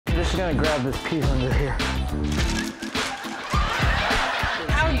just gonna grab this piece under here.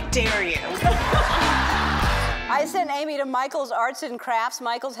 How dare you? I sent Amy to Michael's Arts and Crafts.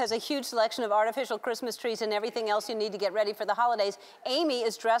 Michael's has a huge selection of artificial Christmas trees and everything else you need to get ready for the holidays. Amy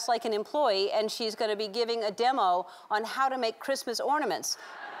is dressed like an employee, and she's going to be giving a demo on how to make Christmas ornaments.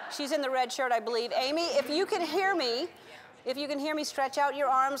 She's in the red shirt, I believe. Amy, if you can hear me, stretch out your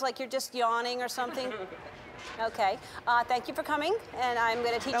arms like you're just yawning or something. Okay. Thank you for coming, and I'm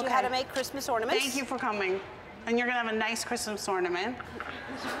going to teach you how to make Christmas ornaments. Thank you for coming. And you're going to have a nice Christmas ornament.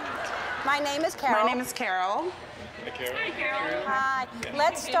 My name is Carol. My name is Carol. Hi, Carol. Hi, Carol. Hi.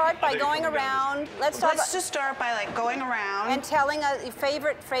 Let's start by going around. Let's just start by like going around and telling a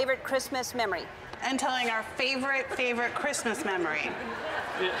favorite Christmas memory. And telling our favorite Christmas memory.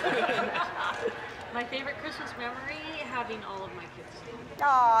 My favorite Christmas memory, having all of my kids.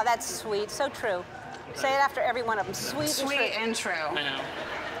 Oh, that's sweet. So true. Say it after every one of them. Sweet and true. I know.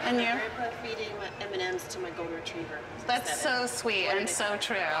 And you? I'm feeding M&Ms to my golden retriever. That's so sweet and so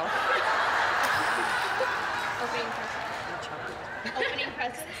true. Opening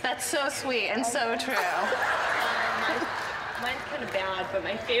presents. That's so sweet and so true. Mine's kind of bad, but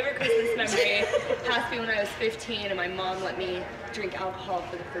my favorite Christmas memory has to be when I was 15 and my mom let me drink alcohol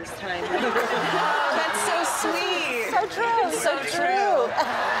for the first time. Oh, that's so sweet. So true. So true.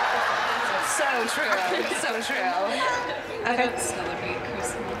 So true. So true. I don't celebrate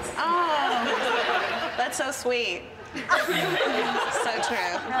Christmas. Oh, that's so sweet. So true.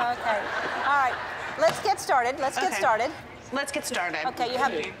 Okay. All right. Let's get started. Let's get started. Okay, you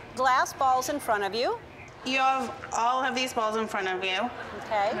have glass balls in front of you. You all have these balls in front of you.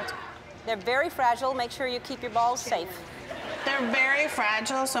 Okay. They're very fragile. Make sure you keep your balls safe. They're very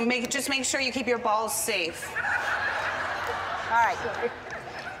fragile, so just make sure you keep your balls safe. All right.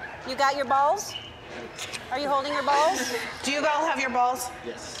 You got your balls? Are you holding your balls? Do you all have your balls?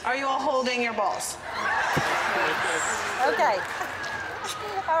 Yes. Are you all holding your balls? Okay.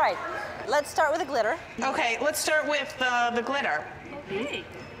 All right. Let's start with the glitter. Okay, let's start with the glitter. Okay.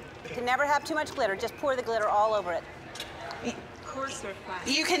 You can never have too much glitter. Just pour the glitter all over it. Of course they're fun.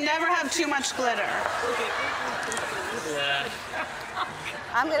 You can never have too much glitter. Yeah.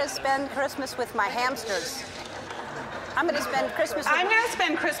 I'm going to spend Christmas with my hamsters. I'm going to spend Christmas with... I'm going to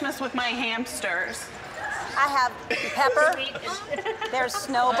spend Christmas with my hamsters. I have Pepper. There's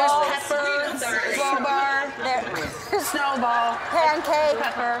Snowball. There's Pepper, Snowbar, Snowball, Pancake.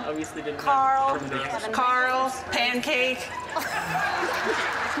 Pepper, Obviously didn't Carl. Carl, Pancake.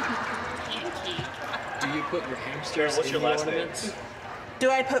 Do you put your hamsters What's in your the last name? ornaments?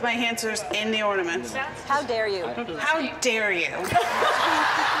 Do I put my hamsters in the ornaments? How dare you? How dare you?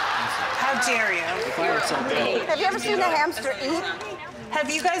 How dare you? Have you ever seen a hamster eat? Have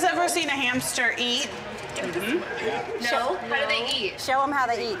you guys ever seen a hamster eat? No? How do they eat? Show them how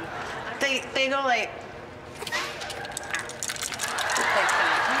they eat. They go like that.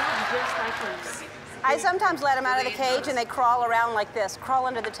 I sometimes let them out of the cage and they crawl around like this, crawl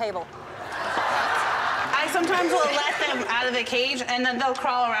under the table. I sometimes will let them out of the cage and then they'll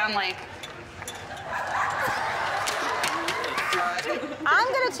crawl around like. I'm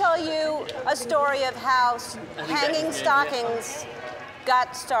going to tell you a story of how hanging stockings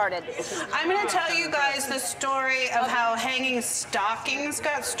got started. I'm going to tell you guys the story of how hanging stockings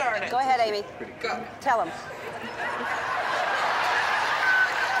got started. Go ahead, Amy. Go. Tell them.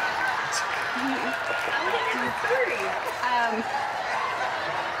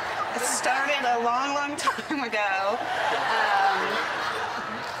 It started a long time ago.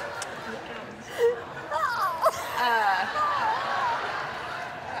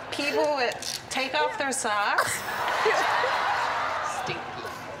 People would take off their socks.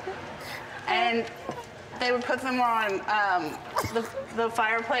 And they would put them on the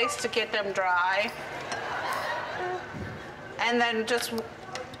fireplace to get them dry. And then just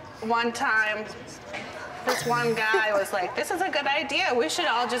one time, this one guy was like, this is a good idea. We should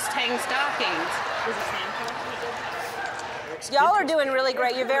all just hang stockings. Y'all are doing really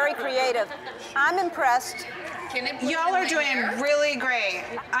great. You're very creative. I'm impressed. Y'all are doing really great.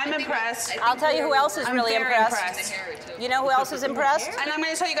 I'm impressed. I'll tell you who else is really very impressed. You know who else is impressed? And I'm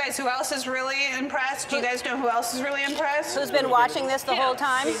going to tell you guys who else is really impressed. Do you guys know who else is really impressed? Who's been watching this the whole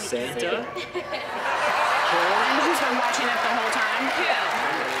time? Santa? And who's been watching it the whole time?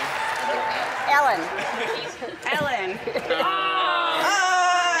 Ellen. Ellen.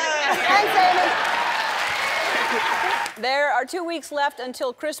 Thanks, Amy. There are 2 weeks left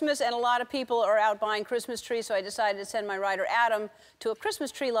until Christmas, and a lot of people are out buying Christmas trees, so I decided to send my writer Adam to a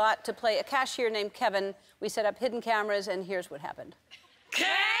Christmas tree lot to play a cashier named Kevin. We set up hidden cameras, and here's what happened.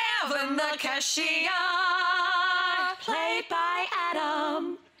 Kevin the cashier, played by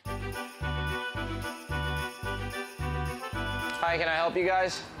Adam. Hi, can I help you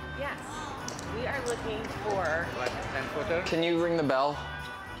guys? Yes. We are looking for... Like a 10-footer? Can you ring the bell?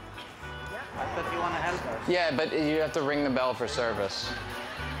 I thought you want to help us. Yeah, but you have to ring the bell for service.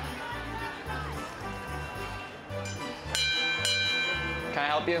 Can I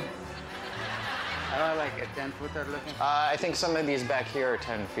help you? Like a 10-footer looking. I think some of these back here are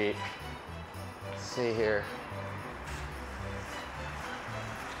 10 feet. Let's see here.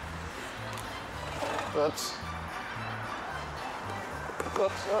 Whoops.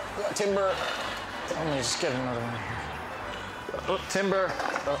 Whoops. Oh, timber. Let me just get another one here. Oh, timber.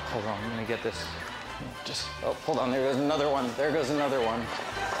 Oh, hold on. Let me get this. Just. Oh, hold on. There goes another one. There goes another one.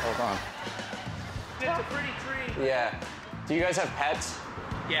 Hold on. It's a pretty tree. Yeah. Do you guys have pets?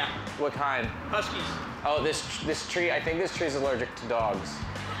 Yeah. What kind? Huskies. Oh, this tree. I think this tree is allergic to dogs.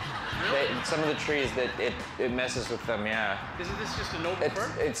 Some of the trees that it messes with them. Yeah. Isn't this just a noble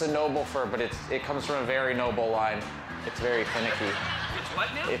fir? It's a noble fir, but it comes from a very noble line. It's very finicky. It's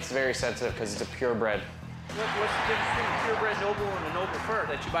what now? It's very sensitive because it's a purebred. What's the difference between a purebred noble and a noble fir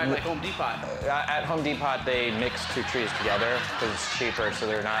that you buy at like Home Depot? At Home Depot, they mix two trees together because it's cheaper. So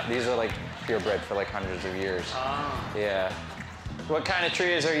they're not. These are like purebred for like hundreds of years. Oh. Yeah. What kind of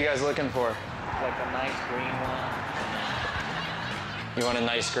trees are you guys looking for? Like a nice green one. You want a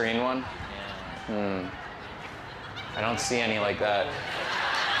nice green one? Yeah. I don't see any like that.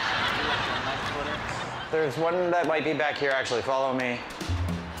 There's one that might be back here, actually. Follow me.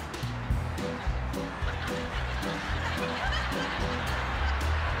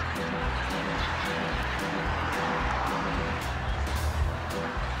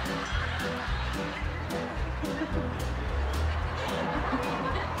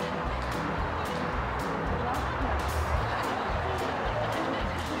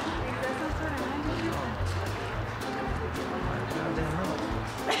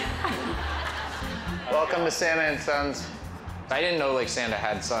 Welcome to Santa and Sons. I didn't know like Santa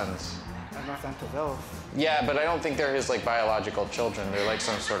had sons. I'm not Santa though. Yeah, but I don't think they're his like biological children. They're like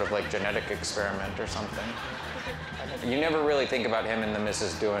some sort of like genetic experiment or something. You never really think about him and the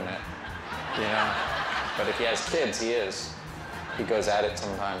missus doing it, you know? But if he has kids, he is. He goes at it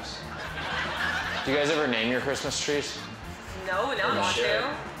sometimes. Do you guys ever name your Christmas trees? No, no, not to.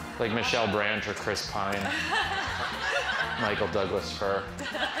 Like Michelle Branch or Chris Pine. Michael Douglas Fir.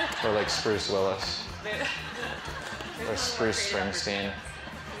 Or like Spruce Willis. Or Spruce Springsteen.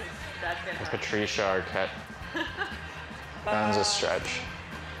 Or Patricia Arquette. That's a stretch.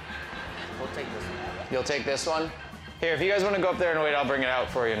 We'll take this one. You'll take this one? Here, if you guys want to go up there and wait, I'll bring it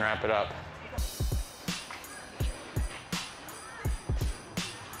out for you and wrap it up.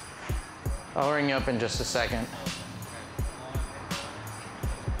 I'll ring you up in just a second.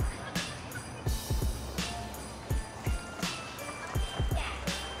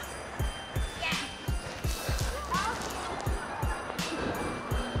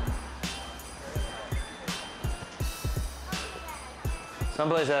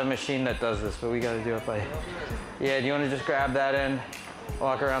 Someplace I have a machine that does this, but we gotta do it by... Yeah, do you wanna just grab that end,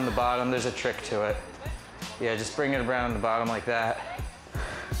 walk around the bottom? There's a trick to it. Yeah, just bring it around the bottom like that.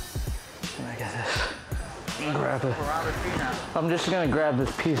 And I get this. Grab it. I'm just gonna grab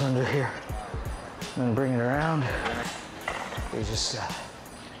this piece under here and bring it around. You just,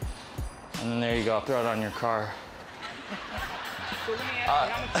 and then there you go, throw it on your car.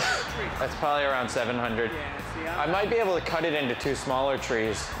 That's probably around 700. I might be able to cut it into two smaller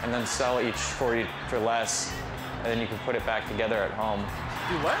trees and then sell each for you for less, and then you can put it back together at home.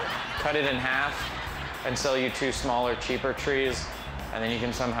 Do what? Cut it in half and sell you two smaller, cheaper trees, and then you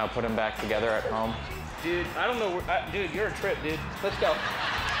can somehow put them back together at home. Dude, I don't know. Dude, you're a trip, dude. Let's go.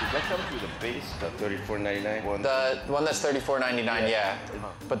 Does that come with the base, the $34.99 one? The one that's $34.99, yeah.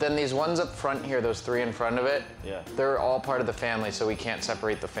 But then these ones up front here, those three in front of it, they're all part of the family, so we can't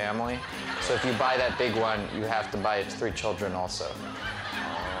separate the family. So if you buy that big one, you have to buy its 3 children also.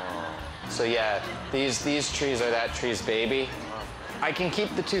 So yeah, these trees are that tree's baby. I can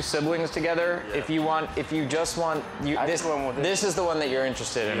keep the 2 siblings together if you want. If you just want, this is the one that you're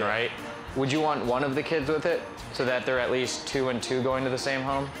interested in, right? Would you want one of the kids with it, so that they're at least 2 and 2 going to the same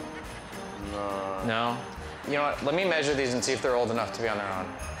home? No. No? You know what, let me measure these and see if they're old enough to be on their own.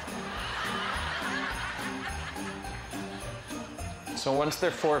 So once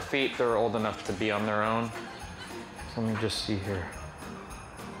they're 4 feet, they're old enough to be on their own. So let me just see here.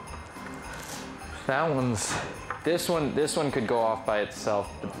 That one's, this one could go off by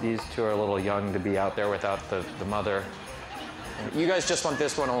itself, but these 2 are a little young to be out there without the mother. You guys just want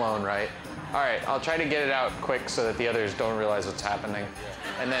this one alone, right? All right, I'll try to get it out quick so that the others don't realize what's happening.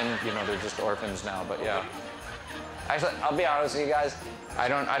 And then, you know, they're just orphans now, but yeah. Actually, I'll be honest with you guys. I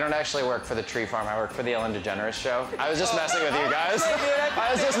don't actually work for the tree farm. I work for the Ellen DeGeneres show. I was just messing with you guys. I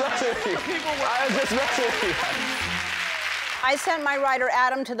was just messing with you. I was just messing with you guys. I sent my writer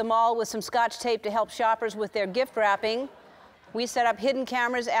Adam to the mall with some Scotch tape to help shoppers with their gift wrapping. We set up hidden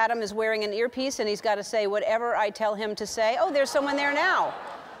cameras. Adam is wearing an earpiece, and he's got to say whatever I tell him to say. Oh, there's someone there now.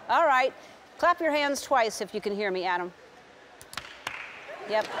 All right. Clap your hands twice if you can hear me, Adam.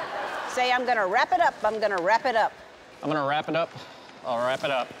 Yep. Say, I'm going to wrap it up. I'm going to wrap it up. I'm going to wrap it up. I'll wrap it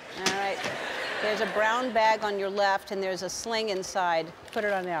up. All right. There's a brown bag on your left, and there's a sling inside. Put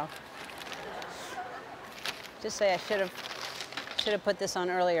it on now. Just say I should have put this on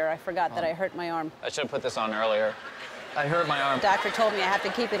earlier. I forgot that I hurt my arm. I should have put this on earlier. I hurt my arm. The doctor told me I have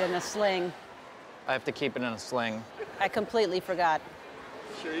to keep it in a sling. I have to keep it in a sling. I completely forgot.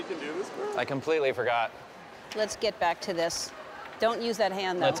 Sure you can do this, bro? I completely forgot. Let's get back to this. Don't use that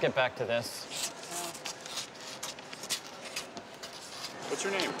hand, though. Let's get back to this. What's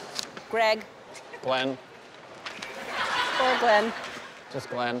your name? Greg. Glenn. Or Glenn. Just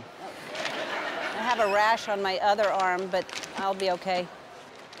Glenn. I have a rash on my other arm, but I'll be okay.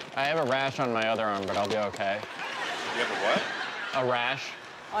 I have a rash on my other arm, but I'll be okay. You have a what? A rash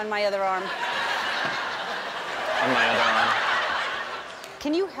On my other arm. on my other arm.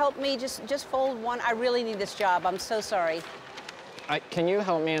 Can you help me? Just fold one. I really need this job. I'm so sorry. Can you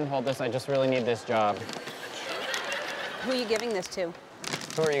help me and hold this? I just really need this job. Who are you giving this to?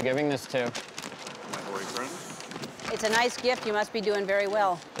 Who are you giving this to? My boyfriend. It's a nice gift. You must be doing very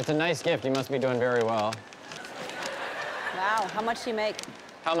well. It's a nice gift. You must be doing very well. Wow. How much do you make?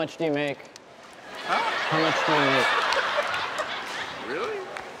 How much do you make? Huh? How much do you make? Really?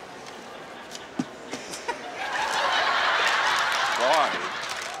 Why?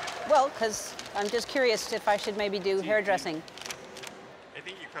 Well, because I'm just curious if I should maybe do hairdressing. I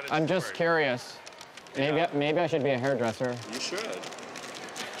think you cut it I'm just curious. Maybe I should be a hairdresser. You should.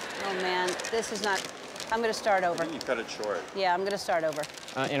 Oh, man. This is not... I'm going to start over. I think you cut it short. Yeah, I'm going to start over.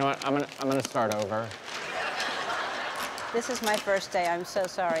 You know what? I'm gonna start over. This is my first day. I'm so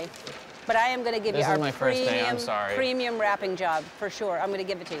sorry. But I am going to give you This our is my first day. I'm sorry. premium wrapping job, for sure. I'm going to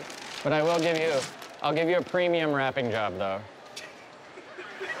give it to you. But I'll give you a premium wrapping job, though.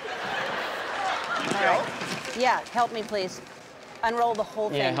 All right. Yeah, help me, please. Unroll the whole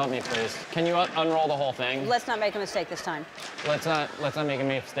thing. Yeah, help me, please. Can you unroll the whole thing? Let's not make a mistake this time. Let's not make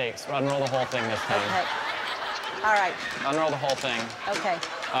any mistakes. Unroll the whole thing this time. Okay. All right. Unroll the whole thing. Okay.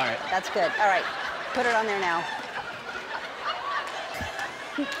 All right. That's good. All right. Put it on there now.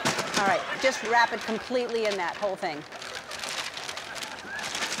 All right. Just wrap it completely in that whole thing.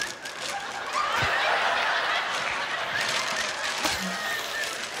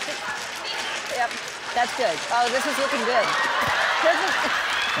 Yep. That's good. Oh, this is looking good.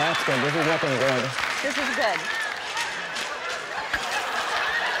 That's good. This is looking good. This is good.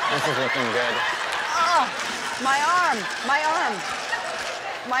 This is looking good. Oh, my arm. My arm.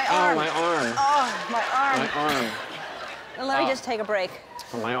 My arm. Oh, my arm. Oh, my arm. My arm. And let me just take a break.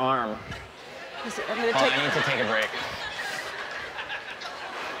 Oh, my arm. I'm gonna I need to take a break.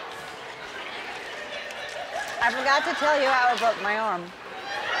 I forgot to tell you how I broke my arm.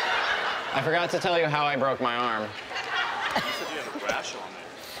 I forgot to tell you how I broke my arm. You said you had a rash on it.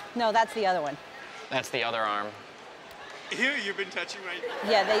 No, that's the other one. That's the other arm. Ew, you've been touching my...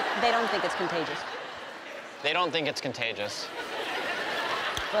 Yeah, they don't think it's contagious. They don't think it's contagious.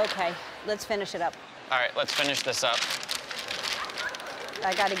 Okay, let's finish it up. All right, let's finish this up.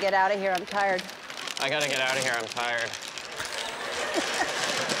 I gotta get out of here, I'm tired. I gotta get out of here, I'm tired.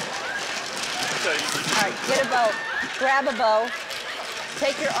 All right, get a bow. Grab a bow.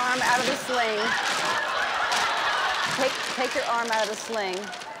 Take your arm out of the sling. Take your arm out of the sling.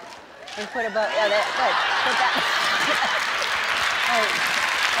 And put a bow. Yeah, good. Put that. All right.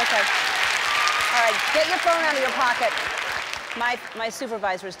 Okay. All right, get your phone out of your pocket. My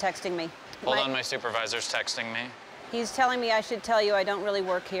supervisor's texting me. Hold on, my supervisor's texting me. He's telling me I should tell you I don't really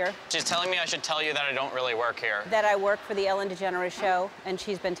work here. She's telling me I should tell you that I don't really work here. That I work for the Ellen DeGeneres show, and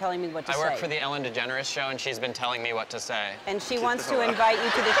she's been telling me what to say. I work for the Ellen DeGeneres show, and she's been telling me what to say. And she wants to invite you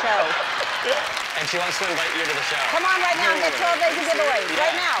to the show. And she wants to invite you to the show. Come on right now and get 12 days of giveaways.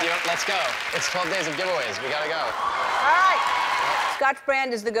 Right now. Let's go. It's 12 days of giveaways. We gotta go. All right. Scotch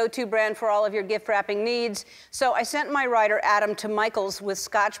brand is the go-to brand for all of your gift wrapping needs. So I sent my writer, Adam, to Michael's with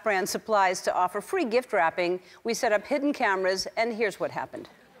Scotch brand supplies to offer free gift wrapping. We set up hidden cameras, and here's what happened.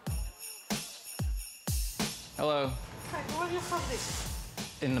 Hello. Hi, where do you have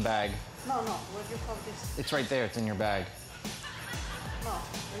this? In the bag. No, where do you have this? It's right there. It's in your bag. No,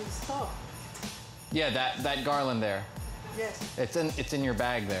 in the store. Yeah, that garland there. Yes. It's in your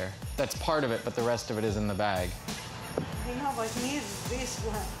bag there. That's part of it, but the rest of it is in the bag. I know, but I need this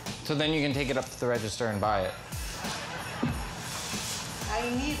one. So then you can take it up to the register and buy it. I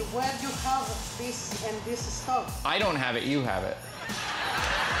need where you have this and this stock. I don't have it, you have it.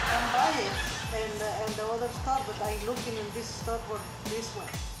 I buy it and the other stock, but I'm looking in this stock for this one.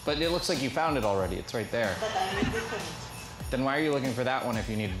 But it looks like you found it already. It's right there. But I need different. Then why are you looking for that one if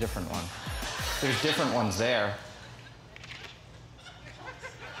you need a different one? There's different ones there.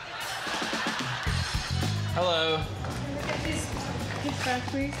 Hello. Can you look at this gift card,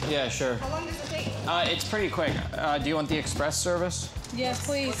 please? Yeah, sure. How long does it take? It's pretty quick. Do you want the express service? Yes,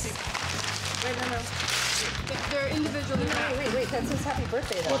 please. Wait, no. They're individually. Wait. That says happy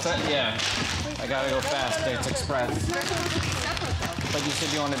birthday, though. What's that? Yeah. I gotta go fast. It's express. It's not supposed to be separate, though. But you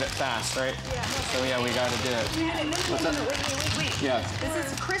said you wanted it fast, right? Yeah. So yeah, we gotta do it. What's that? Wait. Yeah.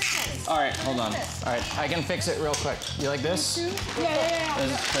 This is Christmas. All right, hold on. All right, I can fix it real quick. You like this? Yeah.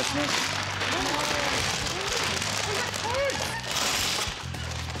 This is Christmas.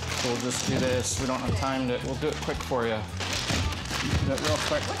 We'll just do this. We don't have time to. We'll do it quick for you. Do it real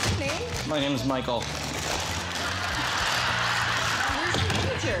quick. What's your name? My name's Michael.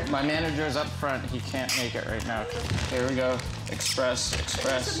 Where's your manager? My manager's up front. He can't make it right now. Here we go. Express.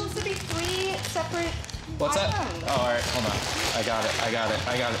 There's supposed to be 3 separate. What's that? items. Oh, all right. Hold on. I got it.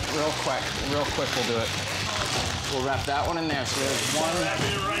 Real quick. We'll do it. We'll wrap that one in there. So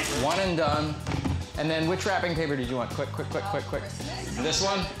there's one and done. And then which wrapping paper did you want? Quick. This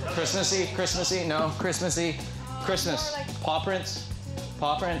one? Christmassy? No, Christmassy. Christmas. Paw prints?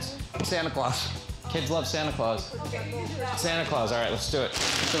 Santa Claus. Kids love Santa Claus. Santa Claus, all right, let's do it.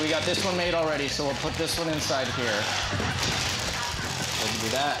 So we got this one made already, so we'll put this one inside here. We'll do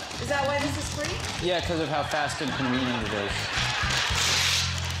that. Is that why this is free? Yeah, because of how fast and convenient it is.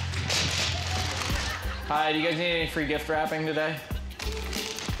 Hi, do you guys need any free gift wrapping today?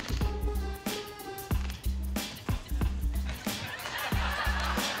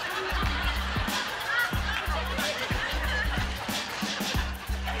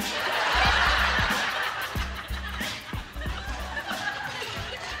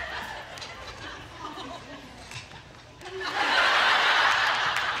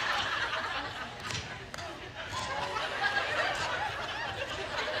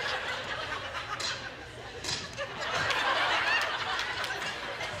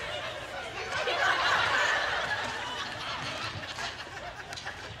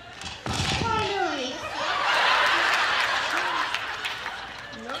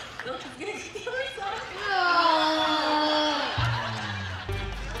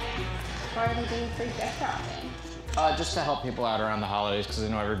 Why are they doing free gift wrapping? Just to help people out around the holidays, because I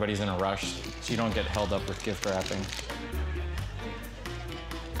know everybody's in a rush, so you don't get held up with gift wrapping.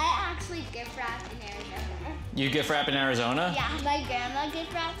 I actually gift wrap in Arizona. You gift wrap in Arizona? Yeah, my grandma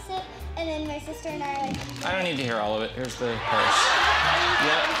gift wraps it, and then my sister and I like. I don't need to hear all of it. Here's the purse.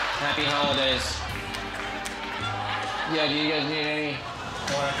 Yep. Happy holidays. Yeah, do you guys need any?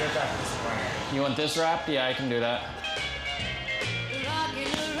 You want this wrapped? Yeah, I can do that.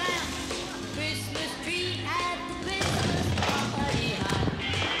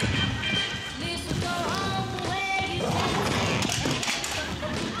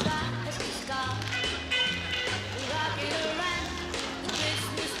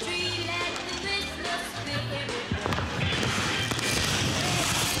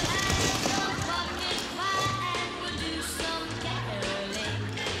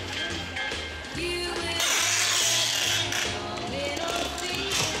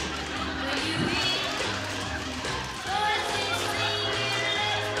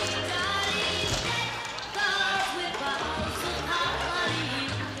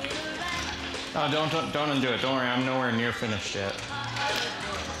 Oh, don't undo it. Don't worry, I'm nowhere near finished yet.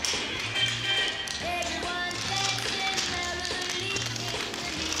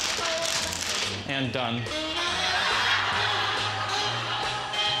 And done.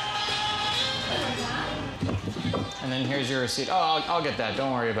 And then here's your receipt. Oh, I'll get that.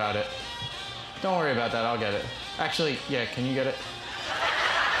 Don't worry about it. Don't worry about that. I'll get it. Actually, yeah, can you get it?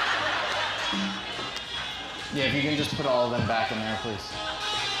 Yeah, if you can just put all of them back in there, please.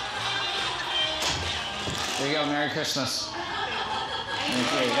 There you go. Merry Christmas.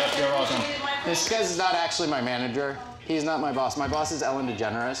 Thank you. Yep, you're welcome. This guy's not actually my manager. He's not my boss. My boss is Ellen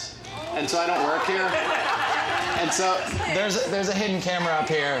DeGeneres. And so I don't work here. And so there's a hidden camera up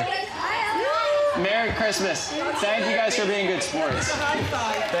here. Merry Christmas. Thank you guys for being good sports.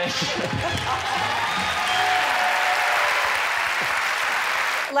 Thank you.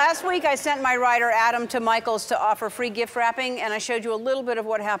 Last week, I sent my writer, Adam, to Michael's to offer free gift wrapping, and I showed you a little bit of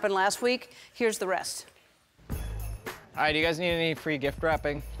what happened last week. Here's the rest. All right, do you guys need any free gift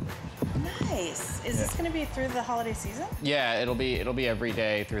wrapping? Nice. Nice. Is this going to be through the holiday season? Yeah, it'll be every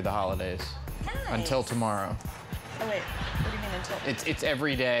day through the holidays. Nice. Until tomorrow. Oh wait, what do you mean until? It's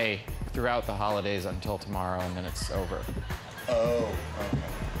every day throughout the holidays until tomorrow, and then it's over. Oh, okay.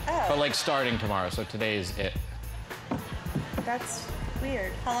 Oh. But like starting tomorrow, so today is it. That's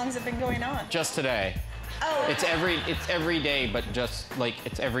weird. How long has it been going on? Just today. Oh. It's every day, but just like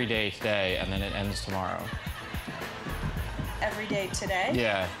it's every day today, and then it ends tomorrow. Every day today?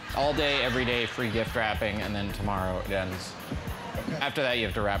 Yeah, all day, every day, free gift wrapping, and then tomorrow it ends. Okay. After that, you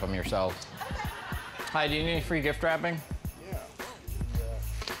have to wrap them yourself. Hi, do you need any free gift wrapping? Yeah.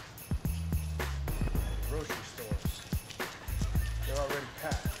 Grocery stores. They're already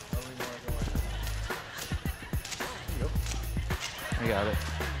packed. I don't even want to go in. There you go. I got it.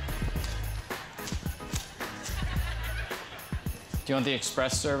 Do you want the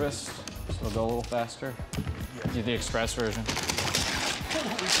express service? So it'll go a little faster? Yeah. Do the express version.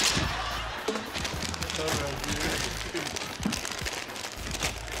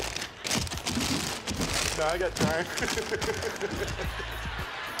 No, I got time.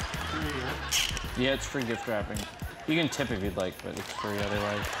 Yeah, it's free gift wrapping. You can tip if you'd like, but it's free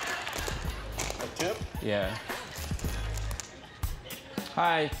otherwise. A tip? Yeah.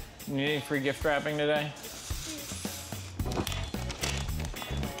 Hi, you need any free gift wrapping today?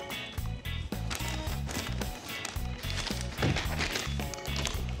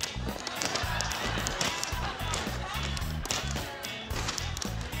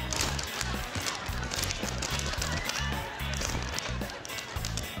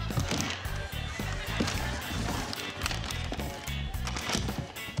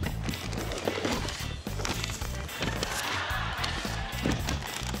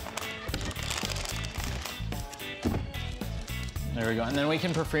 There we go. And then we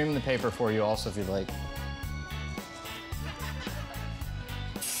can perfume the paper for you also if you'd like.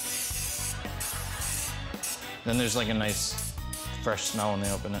 Then there's like a nice fresh smell when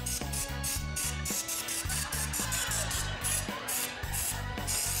they open it.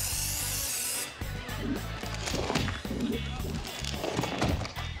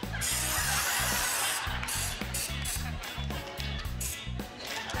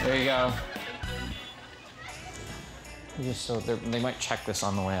 There you go. Just so they might check this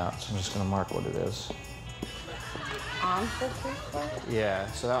on the way out, so I'm just gonna mark what it is. On the paper?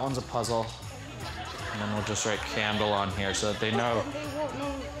 Yeah, so that one's a puzzle. And then we'll just write candle on here so that they know. They won't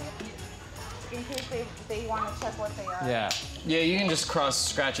know in case they want to check what they are. Yeah. Yeah, you can just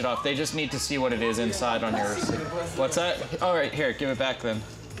scratch it off. They just need to see what it is inside on yours. What's that? All right, here, give it back then.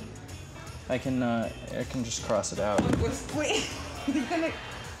 I can just cross it out. Wait, you're gonna,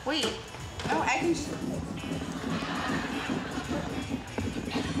 wait. No, I can just.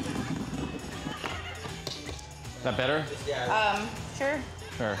 Is that better? Sure.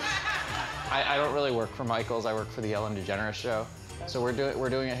 Sure. I don't really work for Michaels. I work for the Ellen DeGeneres Show. So we're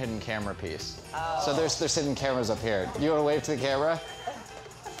doing a hidden camera piece. Oh. So there's hidden cameras up here. You want to wave to the camera?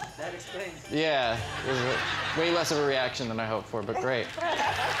 That explains. Yeah. It was way less of a reaction than I hoped for, but great.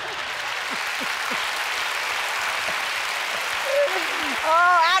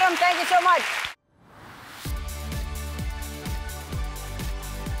 Oh, Adam, thank you so much.